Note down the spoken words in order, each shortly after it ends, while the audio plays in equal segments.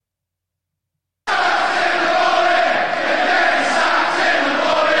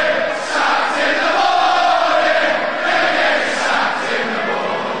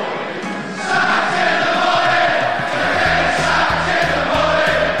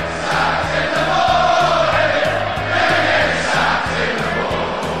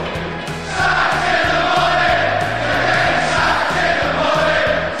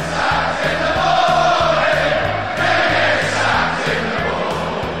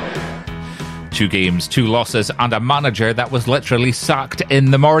2 games, 2 losses and a manager that was literally sacked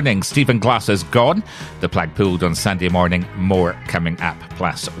in the morning. Stephen Glass is gone. The plug pulled on Sunday morning. More coming up.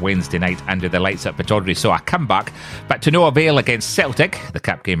 Plus Wednesday night under the lights at Pittodrie saw a comeback, but to no avail against Celtic. The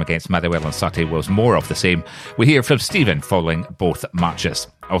cup game against Motherwell on Saturday was more of the same. We hear from Stephen following both matches.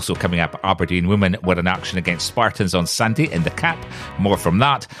 Also coming up, Aberdeen women were in action against Spartans on Sunday in the Cup. More from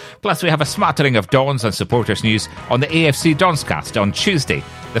that. Plus we have a smattering of Dons and supporters news on the AFC Donscast on Tuesday,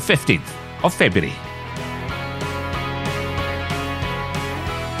 the 15th of February.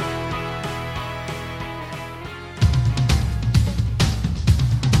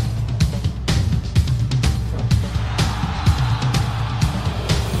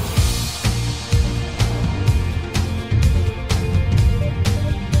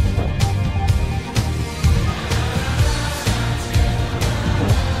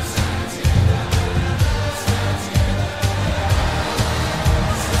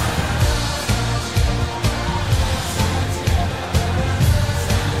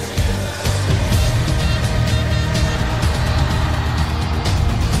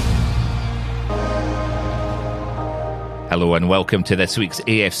 Hello and welcome to this week's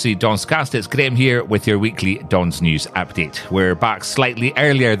AFC Donscast. It's Graham here with your weekly Dons news update. We're back slightly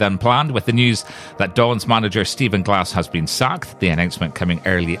earlier than planned with the news that Dons manager Stephen Glass has been sacked, the announcement coming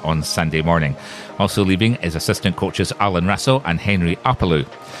early on Sunday morning. Also leaving is assistant coaches Alan Russell and Henry Apalou.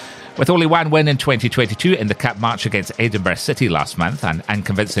 With only one win in 2022 in the cup match against Edinburgh City last month and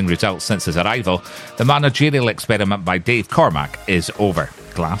unconvincing results since his arrival, the managerial experiment by Dave Cormack is over.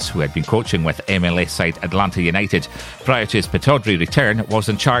 Glass, who had been coaching with MLS side Atlanta United prior to his Pittodrie return, was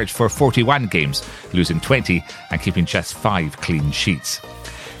in charge for 41 games, losing 20 and keeping just 5 clean sheets.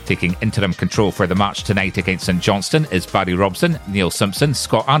 Taking interim control for the match tonight against St Johnstone is Barry Robson, Neil Simpson,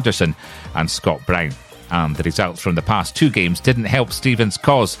 Scott Anderson and Scott Brown. And the results from the past 2 games didn't help Stephen's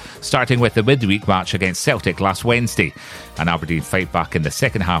cause, starting with the midweek match against Celtic last Wednesday. An Aberdeen fight back in the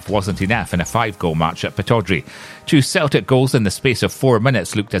second half wasn't enough in a 5-goal match at Pittodrie. 2 Celtic goals in the space of 4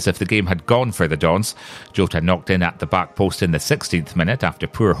 minutes looked as if the game had gone for the Dons. Jota knocked in at the back post in the 16th minute after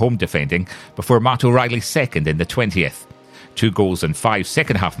poor home defending, before Matt O'Reilly second in the 20th. 2 goals in 5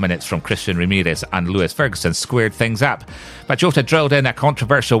 second-half minutes from Christian Ramirez and Lewis Ferguson squared things up. But Jota drilled in a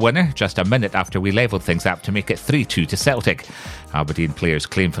controversial winner just a minute after we levelled things up to make it 3-2 to Celtic. Aberdeen players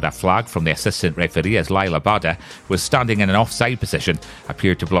claimed for a flag from the assistant referee as Lila Bada was standing in an offside position,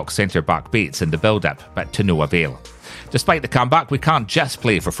 appeared to block centre-back Bates in the build-up, but to no avail. Despite the comeback, we can't just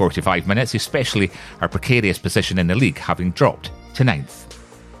play for 45 minutes, especially our precarious position in the league, having dropped to 9th.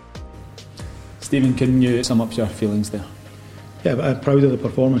 Stephen, can you sum up your feelings there? Yeah, but I'm proud of the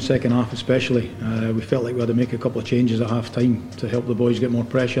performance, second half especially. We felt like we had to make a couple of changes at half time to help the boys get more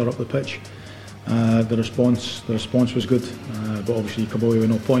pressure up the pitch. The response was good, but obviously you come away with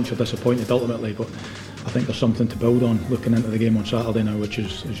no points. You're disappointed ultimately, but I think there's something to build on looking into the game on Saturday now, which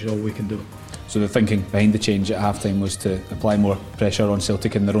is all we can do. So the thinking behind the change at half time was to apply more pressure on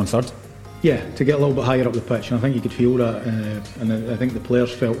Celtic in their own third? Yeah, to get a little bit higher up the pitch, and I think you could feel that, and I think the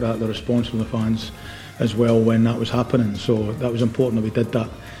players felt that, the response from the fans as well when that was happening, so that was important that we did that.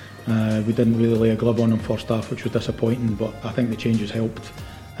 We didn't really lay a glove on them first half, which was disappointing, but I think the changes helped.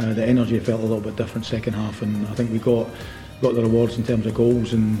 The energy felt a little bit different second half, and I think we got the rewards in terms of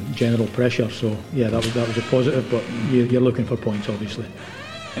goals and general pressure, so yeah, that was a positive, but you're looking for points obviously.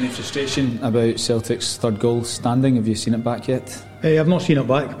 Any frustration about Celtic's third goal standing? Have you seen it back yet? I've not seen it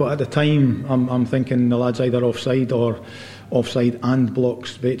back, but at the time I'm thinking the lad's either offside or offside and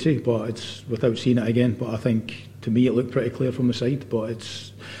blocks Batesy, but it's without seeing it again. But I think to me it looked pretty clear from the side, but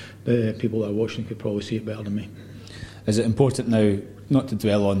it's the people that are watching could probably see it better than me. Is it important now not to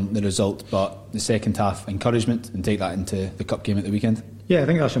dwell on the result but the second half encouragement and take that into the cup game at the weekend? Yeah, I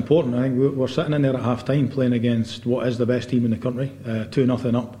think that's important. I think we're sitting in there at half time playing against what is the best team in the country,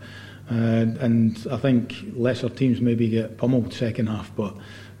 2-0 up, and I think lesser teams maybe get pummeled second half, but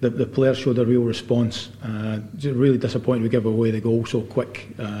the players showed a real response. Really disappointed we give away the goal so quick,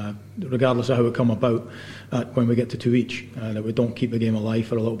 regardless of how it come about, when we get to 2 each, that we don't keep the game alive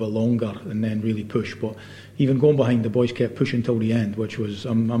for a little bit longer and then really push. But even going behind, the boys kept pushing till the end, which was,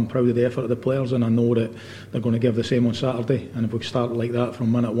 I'm proud of the effort of the players, and I know that they're going to give the same on Saturday, and if we start like that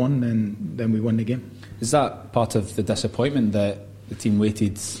from minute 1, then we win the game. Is that part of the disappointment that the team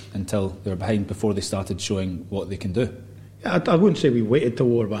waited until they were behind before they started showing what they can do? I wouldn't say we waited till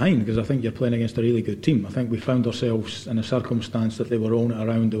we were behind, because I think you're playing against a really good team. I think we found ourselves in a circumstance that they were owning it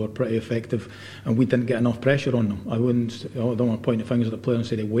around, they were pretty effective, and we didn't get enough pressure on them. I don't want to point the fingers at the player and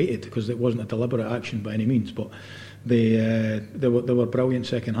say they waited, because it wasn't a deliberate action by any means, but they were brilliant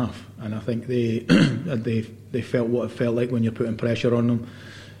second half, and I think they felt what it felt like when you're putting pressure on them.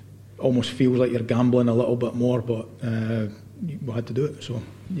 almost feels like you're gambling a little bit more, but we had to do it. So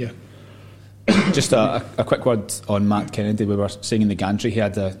yeah. Just a quick word on Matt Kennedy. We were saying in the gantry he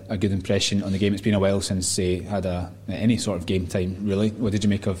had a good impression on the game. It's been a while since he had any sort of game time, really. What did you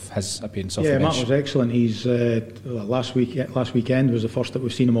make of his appearance off the bench? Matt was excellent. He's last weekend was the first that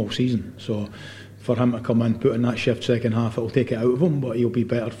we've seen him all season. So for him to come in, put in that shift second half, it'll take it out of him, but he'll be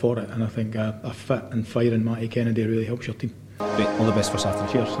better for it. And I think a fit and firing Matty Kennedy really helps your team. Great. All the best for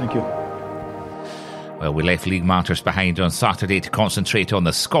Saturday. Cheers. Thank you. Well, we left league matters behind on Saturday to concentrate on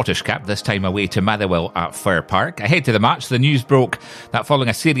the Scottish Cup, this time away to Motherwell at Fir Park. Ahead to the match, the news broke that following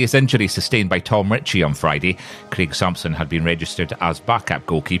a serious injury sustained by Tom Ritchie on Friday, Craig Sampson had been registered as backup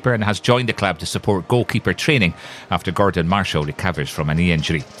goalkeeper and has joined the club to support goalkeeper training after Gordon Marshall recovers from a knee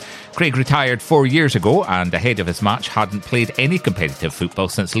injury. Craig retired 4 years ago and ahead of his match hadn't played any competitive football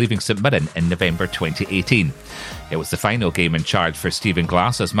since leaving St Mirren in November 2018. It was the final game in charge for Stephen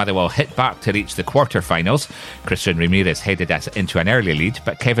Glass as Motherwell hit back to reach the quarter-finals. Christian Ramirez headed us into an early lead,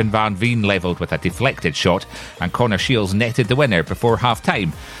 but Kevin Van Veen levelled with a deflected shot and Connor Shields netted the winner before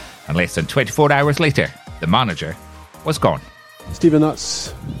half-time. And less than 24 hours later, the manager was gone. Stephen,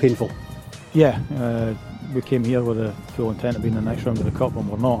 that's painful. Yeah, we came here with a full intent of being in the next round of the Cup and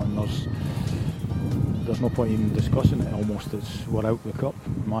we're not, and there's no point even discussing it. Almost we're out of the Cup.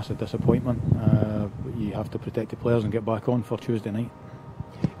 Massive disappointment. You have to protect the players and get back on for Tuesday night.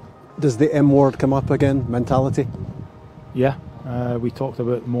 Does the M word come up again, mentality? Yeah, we talked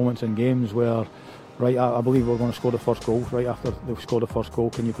about moments in games where I believe we're going to score the first goal. Right after they score the first goal,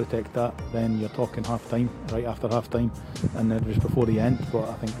 can you protect that? Then you're talking half-time, right after half-time, and then just before the end. But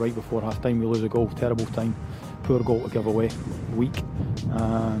I think right before half-time we lose a goal, terrible time, poor goal to give away, weak.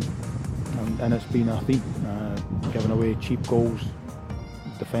 And it's been our theme, giving away cheap goals,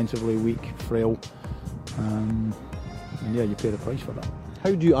 defensively weak, frail, and yeah, you pay the price for that.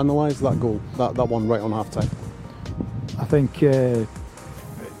 How do you analyse that goal, that one right on half-time? I think it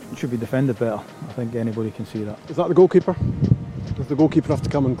should be defended better. I think anybody can see that. Is that the goalkeeper? Does the goalkeeper have to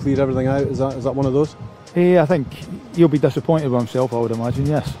come and clear everything out? Is that one of those? I think he'll be disappointed with himself, I would imagine,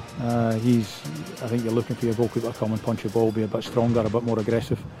 yes. I think you're looking for your goalkeeper to come and punch the ball, be a bit stronger, a bit more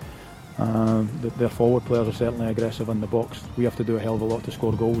aggressive. Their forward players are certainly aggressive in the box. We have to do a hell of a lot to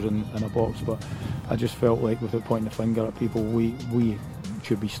score goals in a box, but I just felt like, without pointing the finger at people, we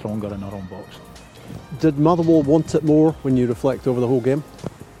should be stronger in our own box. Did Motherwell want it more when you reflect over the whole game?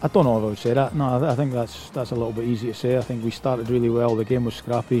 I don't know if I would say that. No, I think that's a little bit easy to say. I think we started really well. The game was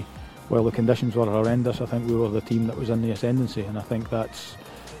scrappy. While the conditions were horrendous, I think we were the team that was in the ascendancy, and I think that's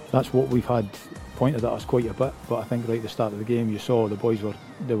what we've had pointed at us quite a bit. But I think right at the start of the game, you saw the boys were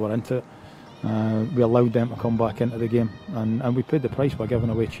into it. We allowed them to come back into the game, and we paid the price by giving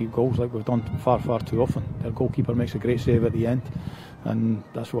away cheap goals like we've done far too often. Their goalkeeper makes a great save at the end, and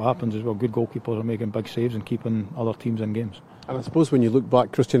that's what happens as well. Good goalkeepers are making big saves and keeping other teams in games. And I suppose when you look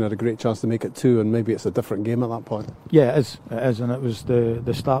back, Christian had a great chance to make it 2, and maybe it's a different game at that point. Yeah, it is, and it was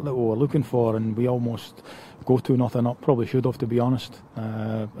the start that we were looking for, and we almost go 2-0 up. Probably should have, to be honest,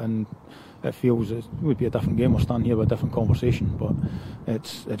 and it feels it would be a different game. We're standing here with a different conversation, but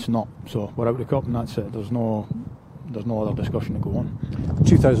it's not. So we're out of the Cup and that's it. There's no other discussion to go on.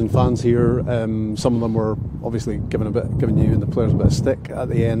 2,000 fans here. Some of them were obviously giving you and the players a bit of stick at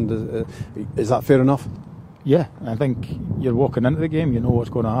the end. Is that fair enough? Yeah, I think you're walking into the game, you know what's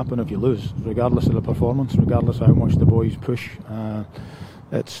going to happen if you lose, regardless of the performance, regardless of how much the boys push.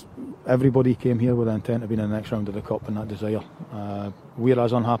 Everybody came here with the intent of being in the next round of the Cup and that desire. We're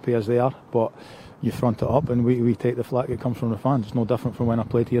as unhappy as they are, but you front it up and we take the flack that comes from the fans. It's no different from when I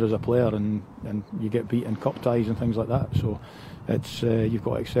played here as a player and you get beat in cup ties and things like that. So it's you've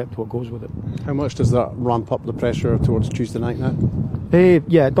got to accept what goes with it. How much does that ramp up the pressure towards Tuesday night now?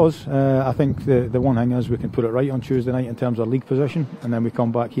 Yeah, it does. I think the one thing is we can put it right on Tuesday night in terms of league position, and then we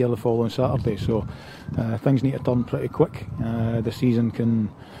come back here the following Saturday. So things need to turn pretty quick. The season can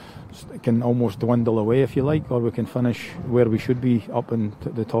almost dwindle away, if you like, or we can finish where we should be, up in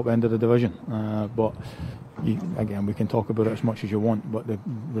the top end of the division. But again, we can talk about it as much as you want, but the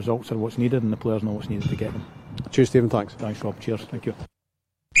results are what's needed and the players know what's needed to get them. Cheers, Stephen. Thanks. Thanks, Rob. Cheers. Thank you.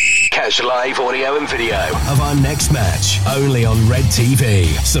 Catch live audio and video of our next match only on Red TV.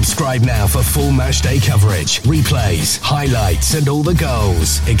 Subscribe now for full Matchday coverage, replays, highlights and all the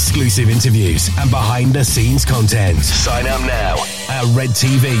goals, exclusive interviews and behind the scenes content. Sign up now at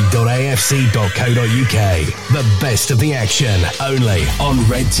redtv.afc.co.uk. The best of the action only on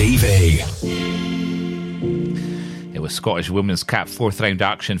Red TV. It was Scottish Women's Cup fourth round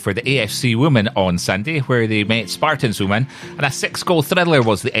action for the AFC Women on Sunday, where they met Spartans Women, and a 6-goal thriller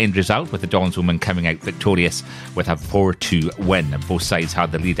was the end result, with the Dons Women coming out victorious with a 4-2 win. Both sides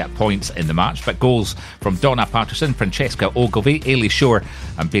had the lead at points in the match, but goals from Donna Patterson, Francesca Ogilvie, Ailey Shore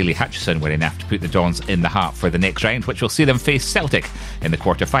and Bailey Hutchison were enough to put the Dons in the hat for the next round, which will see them face Celtic in the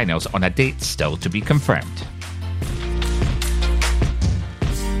quarter-finals on a date still to be confirmed.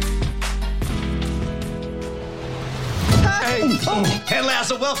 Ted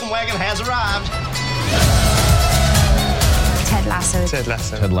Lasso welcome wagon has arrived. Ted Lasso. Ted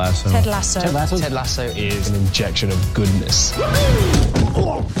Lasso. Ted Lasso. Ted Lasso. Ted Lasso. Ted Lasso is an injection of goodness.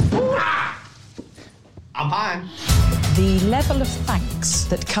 I'm fine. The level of thanks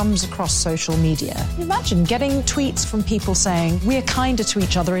that comes across social media. Imagine getting tweets from people saying, we're kinder to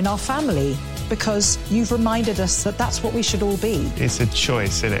each other in our family because you've reminded us that that's what we should all be. It's a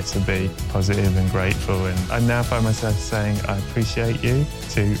choice, isn't it, to be positive and grateful. And I now find myself saying, I appreciate you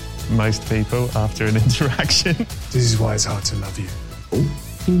to most people after an interaction. This is why it's hard to love you. Oh,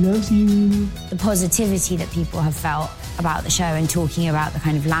 he loves you. The positivity that people have felt about the show and talking about the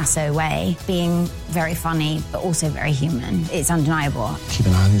kind of Lasso way, being very funny but also very human, it's undeniable. Keep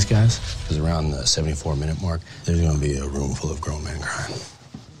an eye on these guys, because around the 74-minute mark, there's going to be a room full of grown men crying.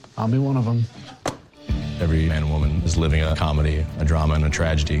 I'll be one of them. Every man and woman is living a comedy, a drama, and a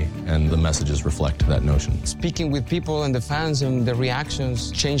tragedy, and the messages reflect that notion. Speaking with people and the fans and the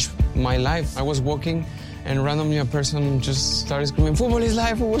reactions changed my life. I was walking and randomly a person just started screaming, football is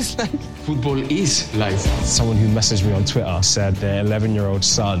life, football is life. Football is life. Someone who messaged me on Twitter said their 11-year-old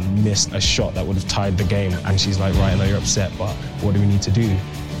son missed a shot that would have tied the game. And she's like, right, I know you're upset, but what do we need to do?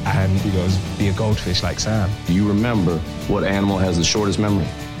 And he goes, be a goldfish like Sam. Do you remember what animal has the shortest memory?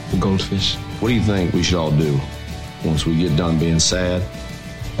 The goldfish. What do you think we should all do once we get done being sad?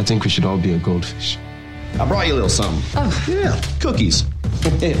 I think we should all be a goldfish. I brought you a little something. Oh. Yeah, cookies.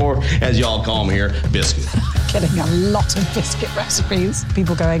 Or, as y'all call them here, biscuits. Getting a lot of biscuit recipes.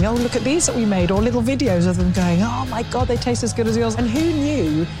 People going, oh, look at these that we made, or little videos of them going, oh my God, they taste as good as yours. And who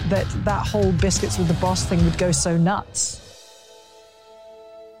knew that that whole biscuits with the boss thing would go so nuts?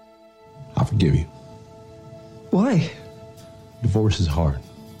 I forgive you. Why? Divorce is hard.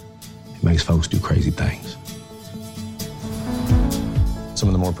 It makes folks do crazy things. Some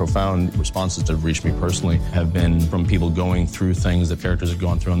of the more profound responses that have reached me personally have been from people going through things that characters have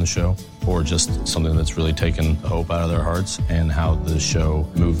gone through on the show, or just something that's really taken the hope out of their hearts, and how the show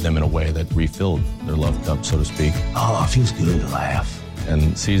moved them in a way that refilled their love cup, so to speak. Oh, it feels good to laugh.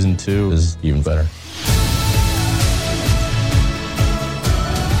 And season 2 is even better.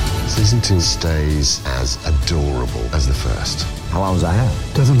 Season 2 stays as adorable as the first. How long was I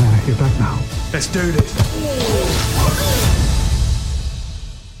have? Doesn't matter, you're back now. Let's do this.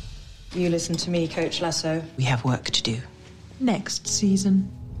 You listen to me, Coach Lasso. We have work to do. Next season.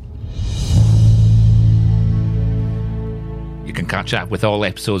 You can catch up with all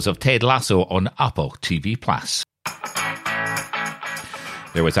episodes of Ted Lasso on Apple TV+.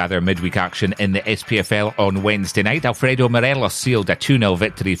 There was other midweek action in the SPFL on Wednesday night. Alfredo Morelos sealed a 2-0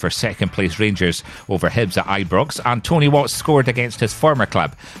 victory for second-place Rangers over Hibs at Ibrox, and Tony Watts scored against his former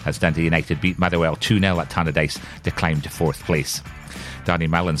club as Dundee United beat Motherwell 2-0 at Tannadice to climb to fourth place. Danny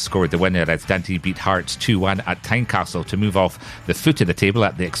Mullen scored the winner as Dundee beat Hearts 2-1 at Tynecastle to move off the foot of the table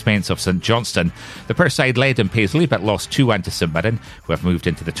at the expense of St Johnstone. The Perth side led in Paisley but lost 2-1 to St Mirren, who have moved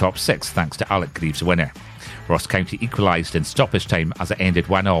into the top 6 thanks to Alec Greaves' winner. Ross County equalised in stoppage time as it ended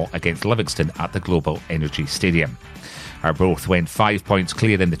 1-1 against Livingston at the Global Energy Stadium. Arbroath went 5 points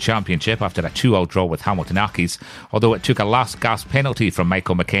clear in the Championship after a 2-2 draw with Hamilton Accies, although it took a last-gasp penalty from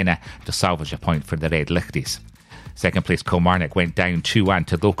Michael McKenna to salvage a point for the Red Lichties. Second place Kilmarnock went down 2-1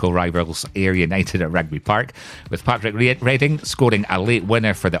 to local rivals Ayr United at Rugby Park, with Patrick Redding scoring a late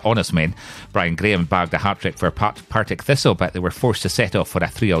winner for the Honest Men. Brian Graham bagged a hat-trick for Partick Thistle, but they were forced to set off for a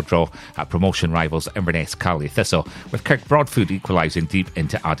 3-0 draw at promotion rivals Inverness Cali Thistle, with Kirk Broadfoot equalising deep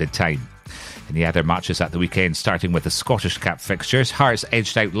into added time. In the other matches at the weekend, starting with the Scottish Cup fixtures, Hearts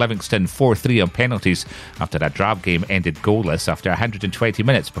edged out Livingston 4-3 on penalties after a drab game ended goalless after 120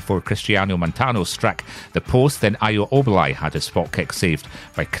 minutes before Cristiano Montano struck the post. Then Ayo Obilai had his spot kick saved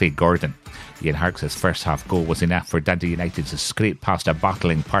by Craig Gordon. Ian Harkes' first half goal was enough for Dundee United to scrape past a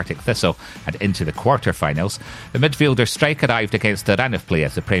battling Partick Thistle and into the quarter-finals. The midfielder's strike arrived against the run of play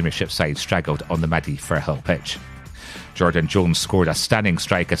as the Premiership side struggled on the muddy Firhill pitch. Jordan Jones scored a stunning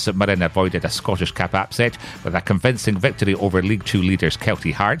strike as St Mirren avoided a Scottish Cup upset with a convincing victory over League 2 leaders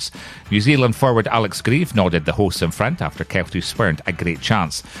Kelty Hearts. New Zealand forward Alex Grieve nodded the hosts in front after Kelty spurned a great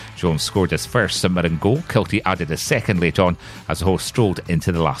chance. Jones scored his first St Mirren goal. Kelty added his second late on as the hosts strolled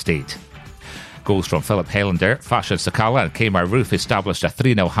into the last 8. Goals from Philip Helander, Fashion Sakala and Kemar Roof established a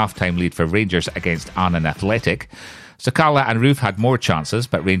 3-0 half-time lead for Rangers against Annan Athletic. Sakala and Roof had more chances,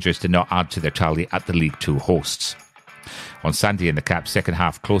 but Rangers did not add to their tally at the League 2 hosts. On Sunday in the Cap's second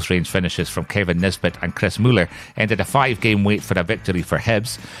half, close-range finishes from Kevin Nisbet and Chris Muller ended a 5-game wait for a victory for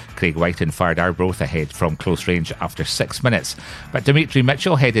Hibs. Craig Whiten fired Arbroath ahead from close range after 6 minutes. But Dimitri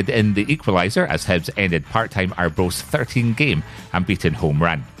Mitchell headed in the equaliser as Hibs ended part-time Arbroath's 13-game unbeaten home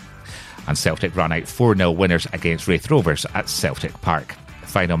run. And Celtic ran out 4-0 winners against Raith Rovers at Celtic Park.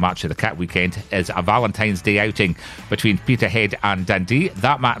 Final match of the Cap weekend is a Valentine's Day outing between Peterhead and Dundee.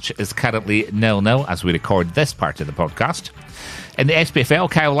 That match is currently 0-0 as we record this part of the podcast. In the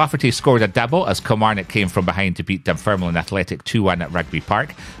SPFL, Kyle Lafferty scored a double as Kilmarnock came from behind to beat Dunfermline Athletic 2-1 at Rugby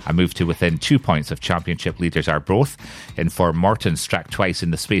Park and moved to within 2 points of championship leaders Arbroath. Inform Morton struck twice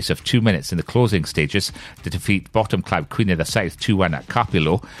in the space of 2 minutes in the closing stages to defeat bottom club Queen of the South 2-1 at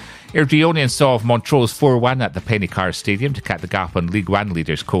Capillo. Airdrieonian saw Montrose 4-1 at the Pennycars Stadium to cut the gap on League One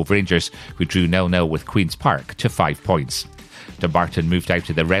leaders Cove Rangers, who drew 0-0 with Queen's Park to 5 points. Dumbarton moved out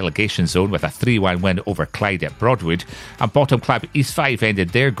of the relegation zone with a 3-1 win over Clyde at Broadwood, and bottom club East 5 ended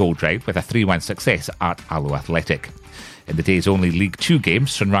their goal drive with a 3-1 success at Alloa Athletic. In the day's only League 2 game,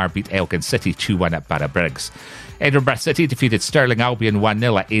 Stranraer beat Elgin City 2-1 at Barra Briggs. Edinburgh City defeated Stirling Albion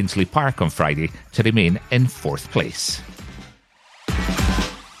 1-0 at Ainslie Park on Friday to remain in 4th place.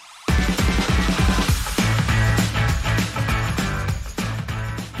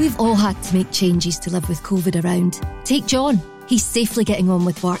 We've all had to make changes to live with COVID around. Take John. He's safely getting on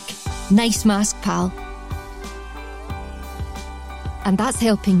with work. Nice mask, pal. And that's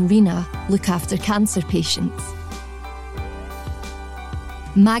helping Rena look after cancer patients.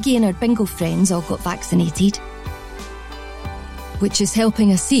 Maggie and her bingo friends all got vaccinated, which is helping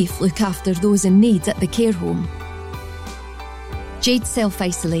Asif look after those in need at the care home. Jade's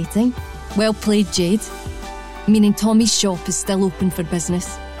self-isolating. Well played, Jade. Meaning Tommy's shop is still open for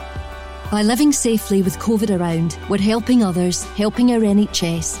business. By living safely with COVID around, we're helping others, helping our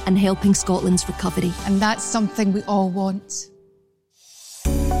NHS and helping Scotland's recovery. And that's something we all want.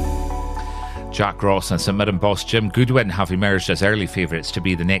 Jack Ross and St Mirren boss Jim Goodwin have emerged as early favourites to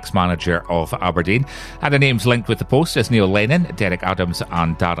be the next manager of Aberdeen. And the names linked with the post is Neil Lennon, Derek Adams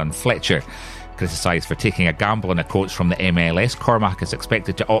and Darren Fletcher. Criticised for taking a gamble on a coach from the MLS, Cormac is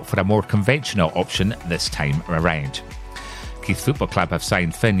expected to opt for a more conventional option this time around. Keith Football Club have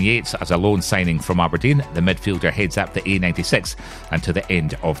signed Finn Yates as a loan signing from Aberdeen. The midfielder heads up the A96 until the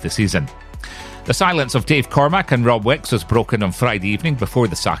end of the season. The silence of Dave Cormack and Rob Wicks was broken on Friday evening before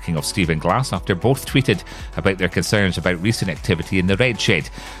the sacking of Stephen Glass after both tweeted about their concerns about recent activity in the Red Shed.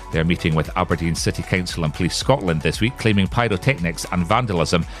 They're meeting with Aberdeen City Council and Police Scotland this week, claiming pyrotechnics and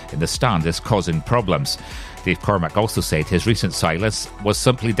vandalism in the stand is causing problems. Dave Cormack also said his recent silence was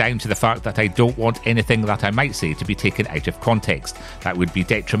simply down to the fact that I don't want anything that I might say to be taken out of context. That would be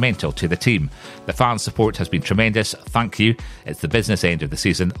detrimental to the team. The fan support has been tremendous. Thank you. It's the business end of the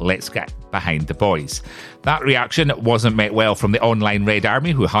season. Let's get behind the boys. That reaction wasn't met well from the online Red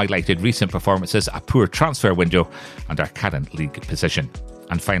Army, who highlighted recent performances, a poor transfer window and our current league position.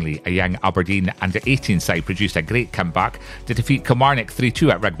 And finally, a young Aberdeen under-18 side produced a great comeback to defeat Kilmarnock 3-2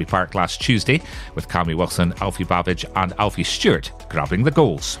 at Rugby Park last Tuesday, with Cammy Wilson, Alfie Babbage and Alfie Stewart grabbing the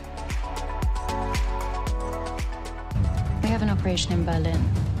goals. We have an operation in Berlin.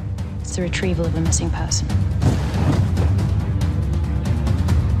 It's the retrieval of a missing person.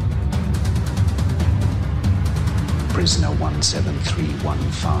 Prisoner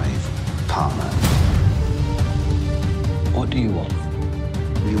 17315, Palmer. What do you want?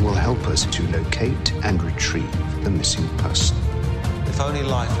 You will help us to locate and retrieve the missing person. If only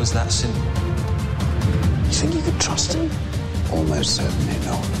life was that simple. You think you could trust him? Almost certainly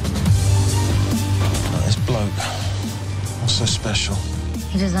not. This bloke, what's so special?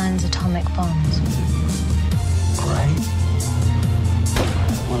 He designs atomic bombs. Great.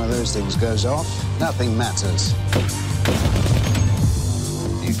 One of those things goes off, nothing matters.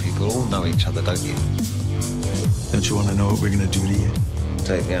 You people all know each other, don't you? Don't you want to know what we're going to do to you?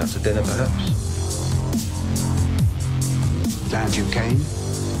 Take me out to dinner, perhaps? Glad you came?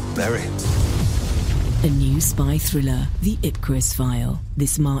 Very. A new spy thriller, The Ipcris File.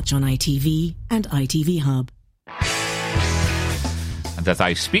 This March on ITV and ITV Hub. And as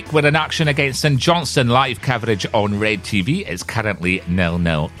I speak, we're in action against St Johnstone. Live coverage on Red TV is currently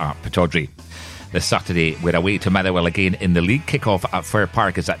 0-0 at Pittodrie. This Saturday, we're away to Motherwell again in the league. Kick-off at Fir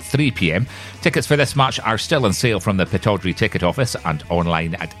Park is at 3 p.m. Tickets for this match are still on sale from the Pittodrie ticket office and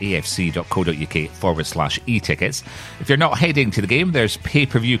online at afc.co.uk/e-tickets. If you're not heading to the game, there's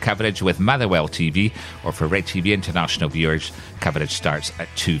pay-per-view coverage with Motherwell TV, or for Red TV International viewers, coverage starts at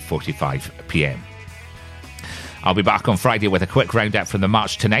 2:45 p.m. I'll be back on Friday with a quick roundup from the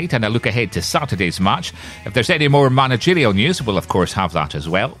match tonight and a look ahead to Saturday's match. If there's any more managerial news, we'll of course have that as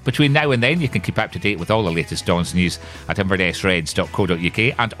well. Between now and then, you can keep up to date with all the latest Dons news at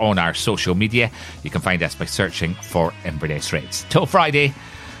invernessreds.co.uk and on our social media. You can find us by searching for Inverness Reds. Till Friday,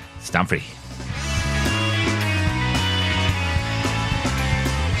 stand free.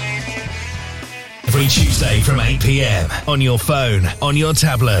 Every Tuesday from 8 p.m. on your phone, on your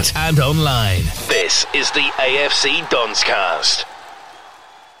tablet and online. This is the AFC Donscast.